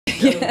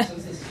Yeah.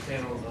 Since this is a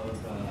panel of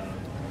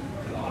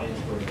the audience,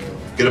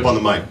 get up on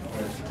the mic.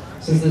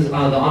 Since this, the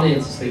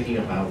audience is thinking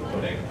about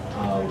quitting,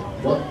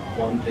 what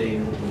one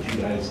thing would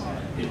you guys,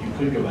 if you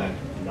could go back,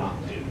 not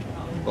do?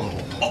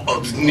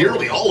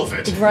 Nearly all of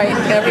it. Right,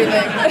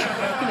 everything.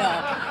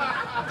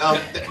 No.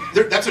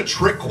 That's a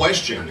trick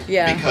question,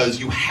 yeah. Because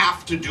you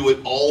have to do it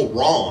all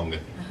wrong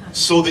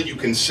so that you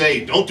can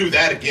say, don't do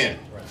that again.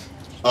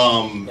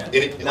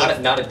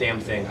 Not a damn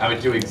thing. I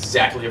would do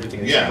exactly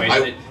everything the same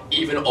way,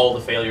 even all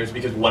the failures,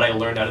 because what I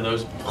learned out of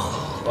those,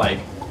 like,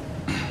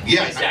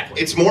 yeah,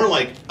 exactly. It's more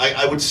like,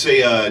 I would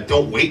say,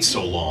 don't wait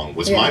so long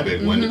was my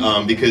big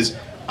one, because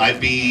I'd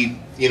be,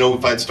 you know,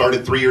 if I'd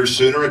started 3 years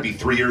sooner, I'd be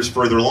 3 years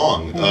further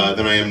along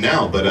than I am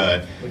now.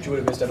 But which you would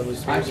have missed out on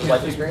those 3 years of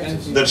life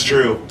experiences. That's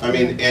true. I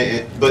mean,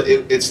 but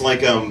it's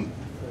like I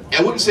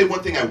wouldn't say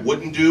one thing I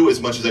wouldn't do as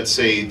much as I'd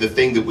say the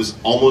thing that was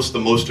almost the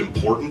most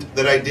important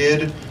that I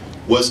did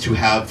was to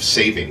have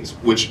savings,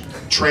 which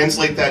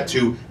translate that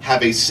to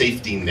have a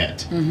safety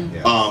net.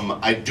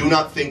 I do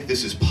not think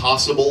this is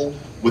possible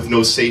with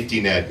no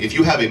safety net. If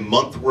you have a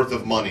month worth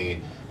of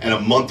money and a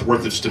month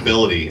worth of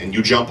stability and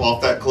you jump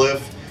off that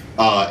cliff,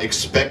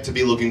 expect to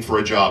be looking for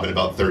a job in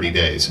about 30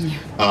 days.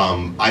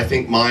 I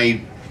think my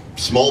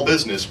small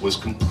business was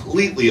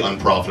completely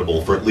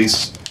unprofitable for at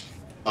least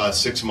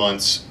 6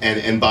 months,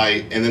 and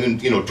then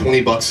you know,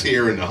 20 bucks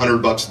here and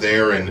 100 bucks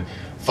there and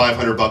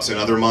 500 bucks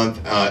another month.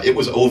 It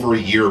was over a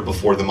year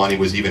before the money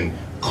was even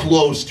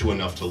close to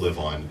enough to live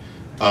on,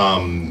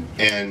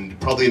 and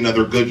probably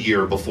another good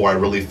year before I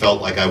really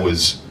felt like I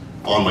was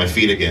on my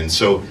feet again.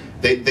 So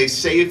they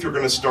say if you're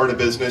going to start a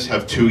business,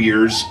 have 2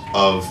 years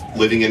of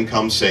living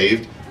income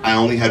saved. I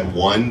only had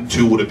 1.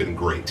 2 would have been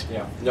great.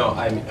 Yeah. No,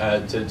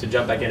 to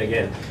jump back in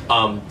again.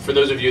 For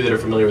those of you that are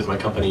familiar with my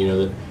company, you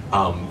know that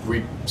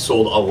we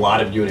sold a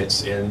lot of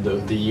units in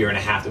the year and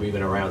a half that we've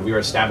been around. We were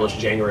established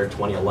January of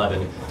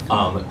 2011.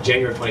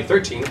 January of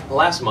 2013,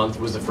 last month,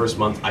 was the first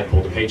month I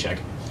pulled a paycheck.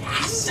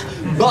 Yes!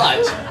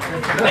 But,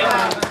 thank you.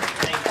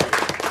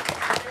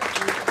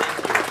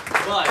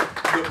 But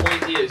the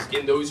point is,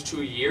 in those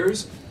 2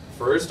 years,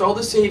 first all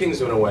the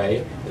savings went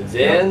away,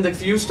 then the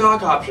few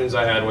stock options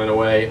I had went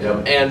away,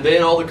 and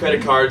then all the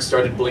credit cards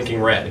started blinking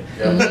red.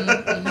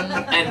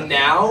 And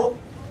now,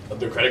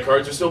 the credit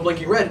cards are still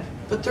blinking red,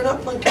 but they're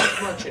not blinking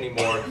as much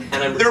anymore.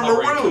 And they're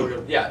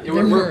maroon. Yeah,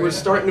 we're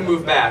starting to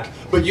move back,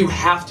 but you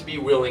have to be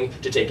willing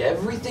to take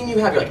everything you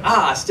have. You're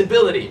like,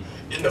 stability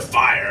in the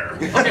fire.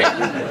 Okay.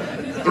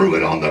 Threw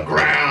it on the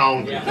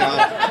ground.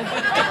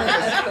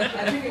 I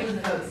think it was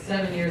about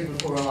 7 years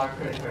before all our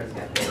credit cards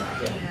got paid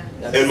off.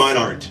 And mine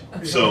aren't.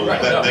 So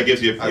that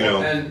gives you, you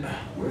know. And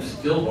we're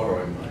still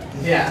borrowing money.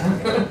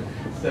 Yeah.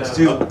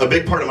 A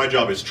big part of my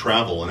job is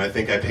travel, and I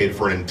think I paid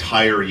for an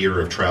entire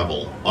year of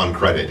travel on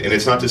credit. And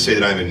it's not to say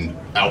that I'm in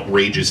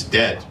outrageous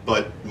debt,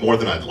 but more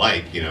than I'd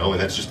like, you know,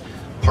 and that's just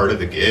part of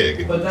the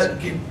gig. But that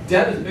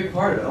debt is a big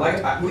part of it.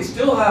 Like, we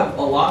still have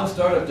a lot of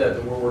startup debt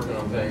that we're working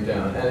on paying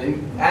down.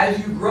 And as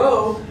you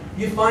grow,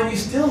 you find you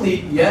still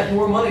need yet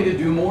more money to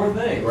do more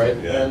things. Right.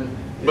 Yeah. And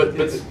but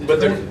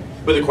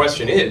the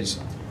question is,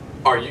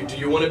 do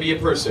you want to be a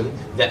person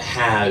that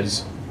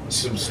has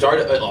some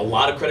a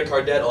lot of credit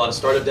card debt, a lot of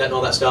startup debt and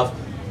all that stuff,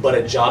 but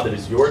a job that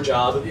is your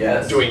job,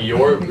 doing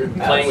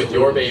playing with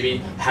your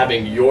baby,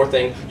 having your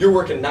thing, you're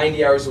working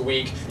 90 hours a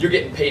week, you're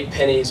getting paid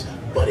pennies,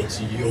 but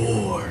it's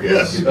yours.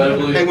 Yes.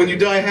 And when you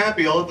die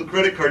happy, all of the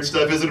credit card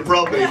stuff isn't a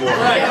problem anymore.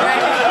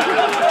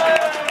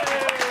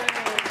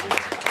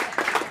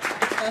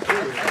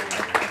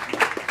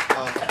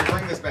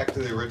 Back to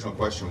the original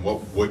question, what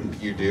wouldn't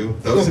you do?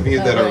 Those of you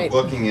that are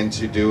looking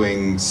into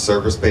doing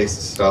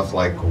service-based stuff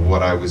like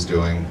what I was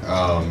doing,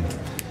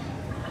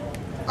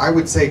 I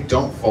would say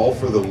don't fall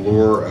for the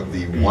lure of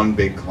the one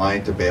big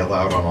client to bail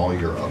out on all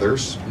your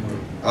others.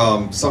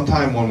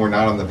 Sometime when we're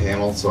not on the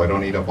panel, so I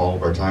don't eat up all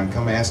of our time,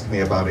 come ask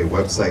me about a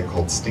website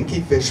called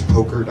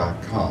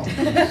stinkyfishpoker.com.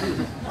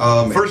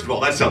 First of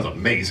all, that sounds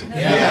amazing.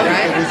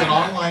 Yeah, it was an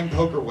online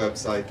poker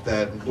website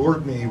that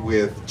lured me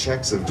with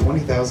checks of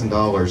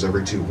 $20,000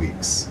 every 2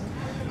 weeks.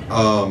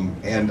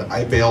 And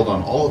I bailed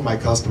on all of my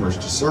customers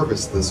to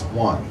service this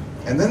one.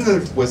 And then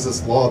there was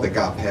this law that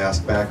got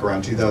passed back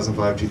around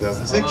 2005,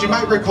 2006. You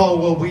might recall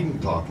Will Wheaton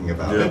talking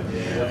about it.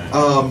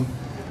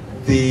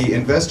 The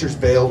investors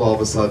bailed all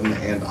of a sudden,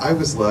 and I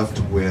was left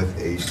with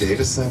a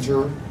data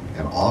center,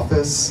 an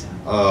office,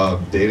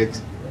 data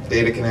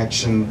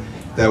connection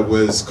that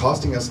was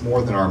costing us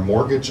more than our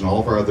mortgage and all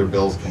of our other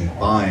bills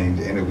combined,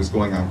 and it was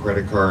going on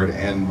credit card.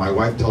 And my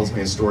wife tells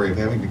me a story of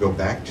having to go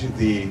back to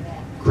the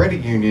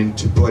credit union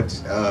to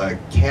put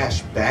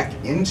cash back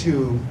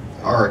into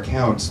our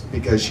accounts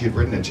because she had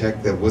written a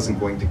check that wasn't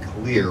going to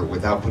clear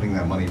without putting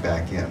that money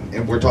back in.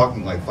 And we're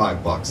talking like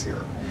 $5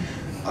 here.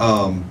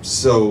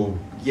 So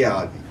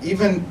yeah,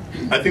 even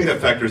I think that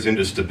factors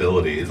into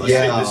stability. Like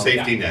the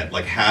safety net,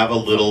 like have a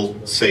little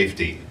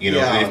safety. You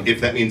know,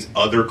 if that means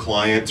other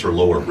clients or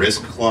lower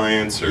risk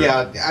clients. Or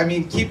I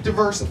mean, keep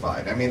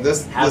diversified. I mean,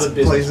 this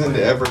plays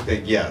into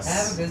everything.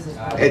 Yes, have a business.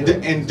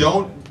 And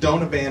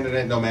don't abandon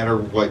it no matter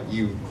what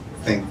you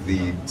think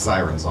the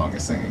siren song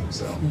is singing.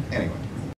 So anyway.